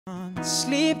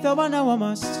Sleep though I know I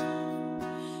must.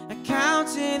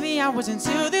 Counting the hours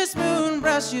until this moon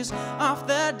brushes off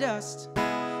the dust.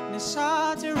 And it's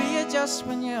hard to readjust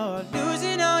when you're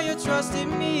losing all your trust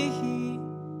in me.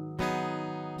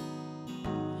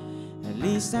 At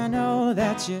least I know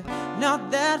that you're not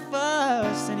that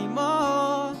fussed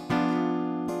anymore.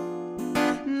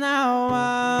 Now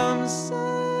I'm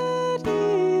sat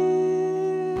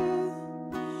here,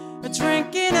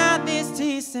 drinking out this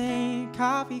tea-stained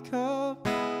coffee cup.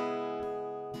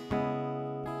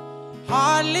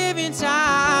 Hard living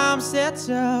times, they're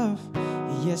tough,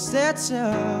 yes they're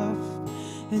tough.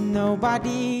 And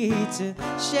nobody to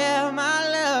share my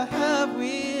love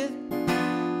with.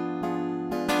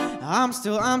 I'm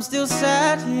still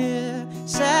sat here,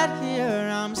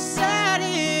 I'm sat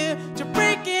here, to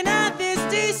breaking out this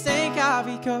tea-stained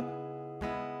coffee cup.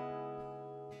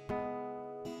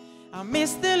 I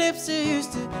miss the lips that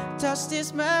used to touch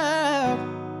this mug.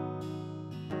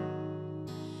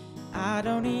 I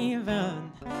don't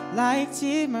even like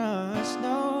tea much,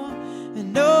 no.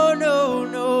 No, no,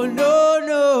 no, no,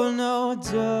 no, no,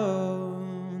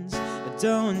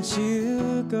 don't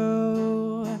you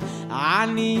go. I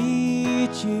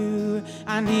need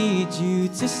you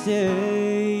to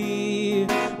stay.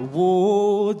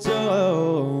 Whoa,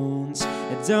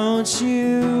 don't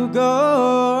you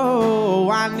go.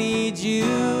 I need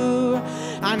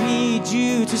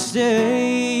you to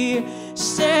stay.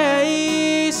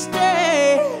 Stay,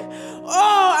 stay.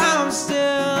 Oh, I'm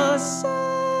still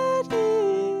sad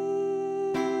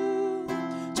here,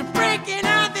 to breaking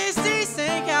out this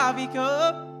tea-stained coffee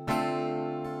cup.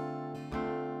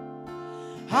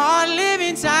 Hard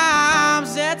living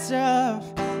times, they're tough,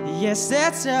 yes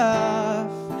they're tough.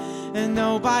 And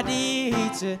nobody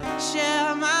to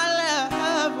share my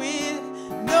love with.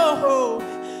 No,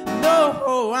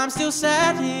 no, I'm still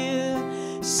sat here,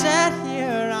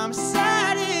 I'm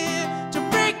sat here, to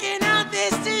breaking out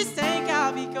this tea-stained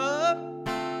coffee cup.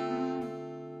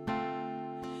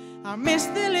 I miss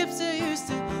the lips that used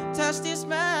to touch this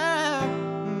mouth.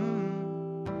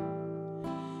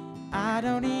 I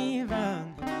don't even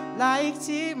like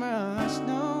tea much,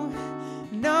 no.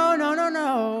 No, no, no,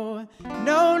 no.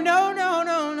 No, no, no,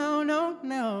 no, no, no,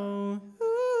 no.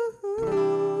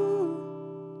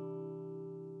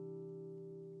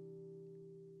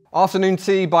 Afternoon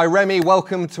Tea by Remy.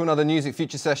 Welcome to another Nusic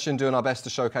Future Session, doing our best to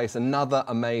showcase another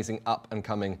amazing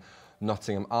up-and-coming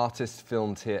Nottingham artist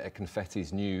filmed here at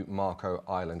Confetti's new Marco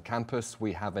Island campus.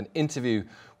 We have an interview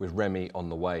with Remy on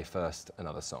the way. First,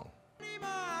 another song.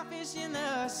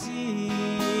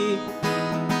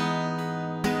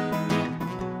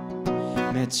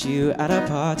 Met you at a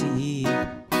party.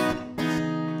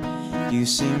 You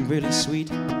seemed really sweet.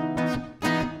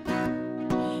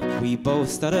 We both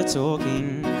started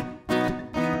talking.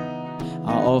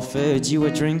 I offered you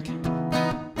a drink.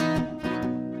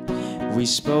 We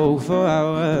spoke for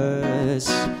hours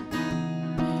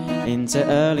into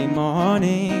early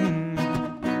morning.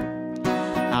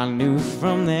 I knew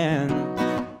from then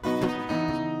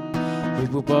we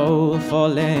were both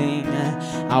falling.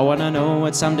 I wanna know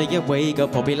what time do you wake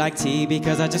up? Probably like tea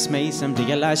because I just made some. Do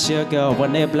you like sugar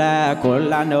when they're black?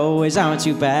 All I know is I want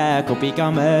you back. Hope you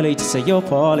come early to say you're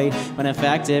poorly, when in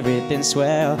fact everything's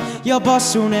swell. Your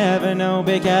boss will never know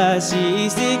because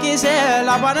he's thick as hell.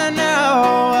 I wanna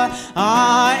know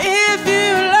if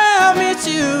you love me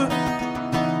too.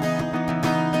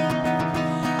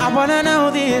 I wanna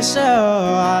know this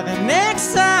the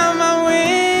next time I'm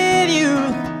with you.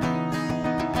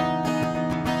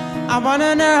 I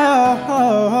wanna know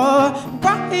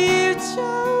why you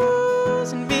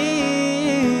chose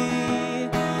me.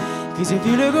 Cause if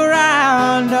you look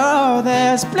around, oh,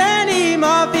 there's plenty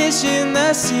more fish in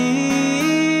the sea.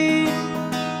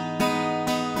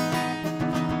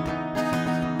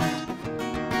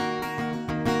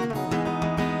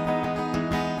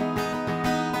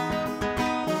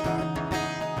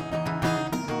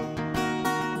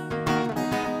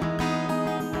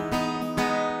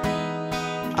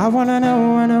 I wanna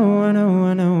know, I know, I know,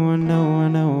 I know, I know, I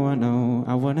know, I know,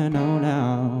 I wanna know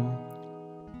now.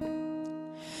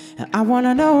 I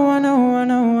wanna know, I know, I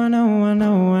know, I know, I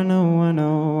know, I know, I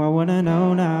know, I wanna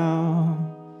know now.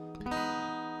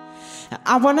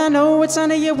 I wanna know what's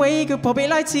under your wake up, probably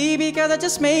like tea because I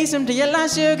just made some. Do you like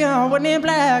sugar when in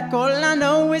black? All I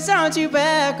know is I want you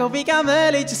back. Hope we come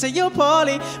early to say you're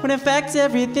poorly, when in fact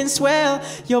everything's swell.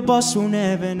 Your boss will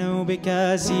never know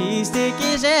because he's thick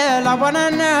as hell. I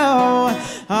wanna know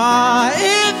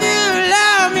if you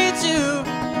love me too.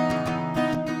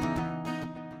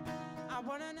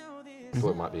 I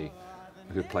thought it might be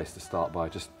a good place to start by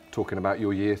just talking about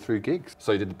your year through gigs.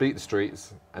 So you did Beat the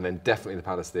Streets and then definitely the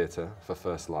Palace Theatre for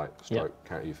First Light, stroke,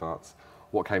 Count You Farts.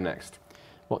 What came next?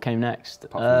 What came next?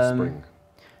 Apart from the Spring.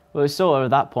 Well, it was sort of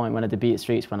at that point when I did Beat the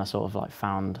Streets when I sort of like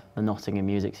found the Nottingham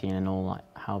music scene and all, like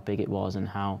how big it was and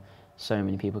how so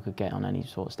many people could get on any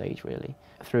sort of stage really.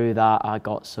 Through that I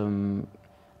got some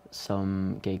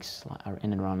gigs like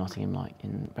in and around Nottingham, like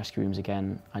in Rescue Rooms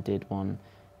again. I did one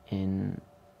on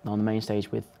the main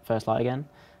stage with First Light again,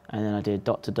 and then I did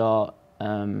Dot to Dot,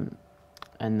 and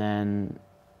then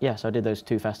so I did those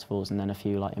 2 festivals and then a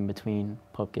few like in between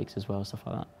pub gigs as well, stuff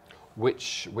like that.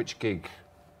 Which gig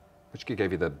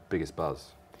gave you the biggest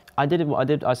buzz?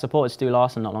 I supported Stu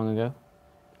Larson not long ago,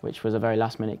 which was a very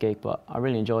last minute gig, but I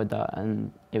really enjoyed that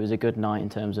and it was a good night in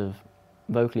terms of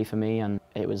vocally for me, and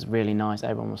it was really nice.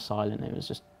 Everyone was silent. It was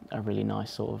just a really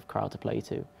nice sort of crowd to play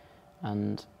to,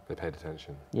 and they paid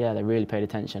attention. Yeah, they really paid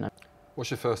attention. What's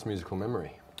your first musical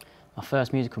memory? My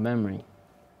first musical memory.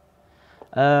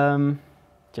 Do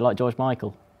you like George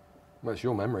Michael? Well, it's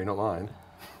your memory, not mine.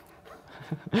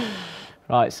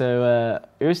 Right, so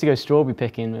we used to go strawberry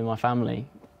picking with my family.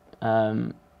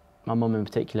 My mum in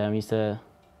particular. We used to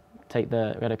we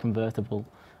had a convertible.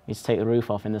 We used to take the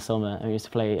roof off in the summer and we used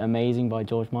to play Amazing by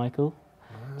George Michael.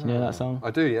 Do you know that song?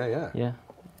 I do, yeah. Yeah,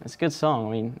 it's a good song.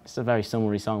 I mean, it's a very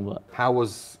summery song, but... How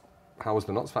was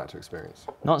the Knots Factor experience?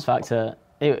 Knots Factor,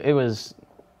 it was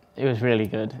really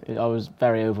good. I was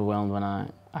very overwhelmed when I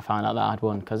found out that I'd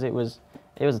won, because it was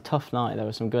a tough night. There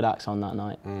were some good acts on that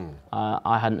night.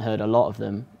 I hadn't heard a lot of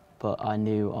them, but I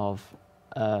knew of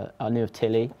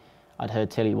Tilly. I'd heard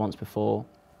Tilly once before.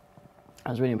 I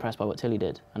was really impressed by what Tilly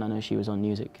did, and I know she was on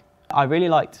Music. I really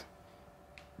liked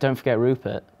Don't Forget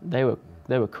Rupert. They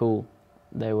were cool.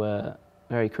 They were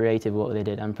very creative what they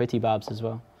did, and Pretty Babs as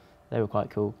well. They were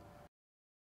quite cool.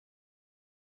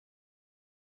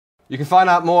 You can find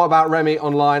out more about Remy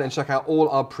online and check out all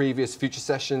our previous Future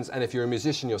Sessions. And if you're a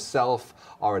musician yourself,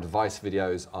 our advice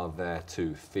videos are there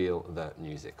to feel the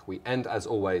music. We end, as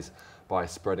always, by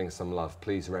spreading some love.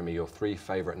 Please, Remy, your 3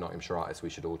 favourite Nottinghamshire artists we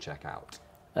should all check out.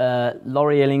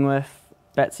 Laurie, Illingworth,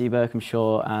 Betsey,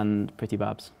 Bircumshaw, and Pretty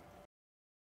Babs.